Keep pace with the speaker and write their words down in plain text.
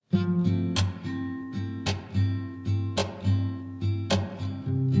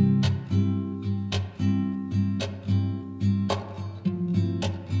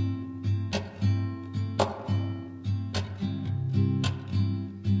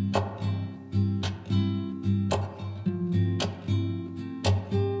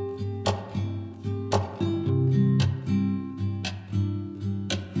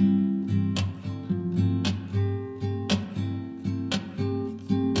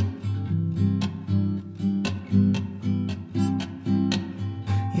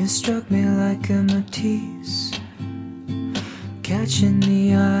You struck me like a Matisse, catching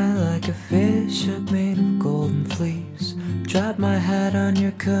the eye like a fish hook made of golden fleece. Dropped my hat on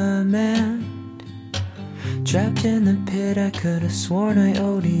your command, trapped in the pit. I could have sworn I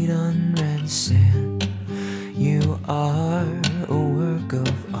OD'd on red sand. You are a work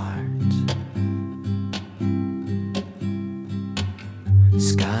of art.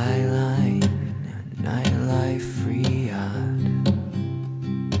 Skyline, nightlife, Riyadh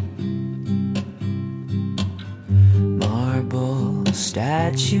Marble,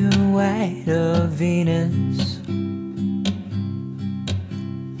 statuette of Venus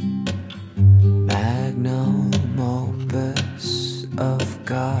Magnum, opus of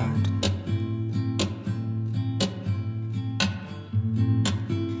God.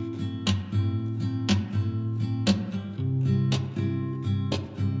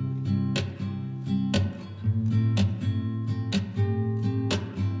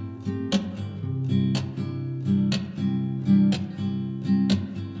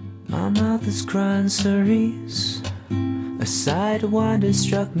 My mouth is crying cerise. A sidewinder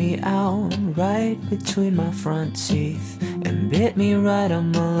struck me out right between my front teeth and bit me right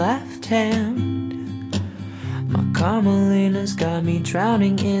on my left hand. My Carmelina's got me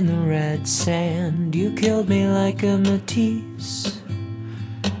drowning in the red sand. You killed me like a Matisse.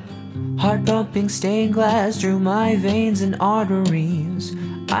 Heart pumping stained glass through my veins and arteries.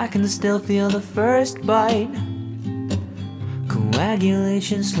 I can still feel the first bite.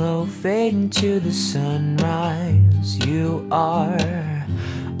 Coagulation slow fading to the sunrise. You are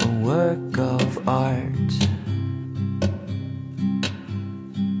a work of art.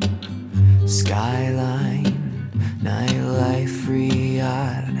 Skyline, nightlife,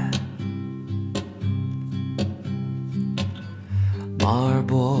 Riyadh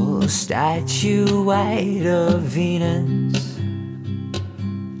Marble, statuette of Venus.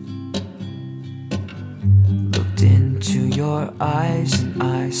 Looked into your eyes and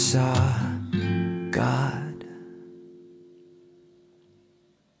I saw God.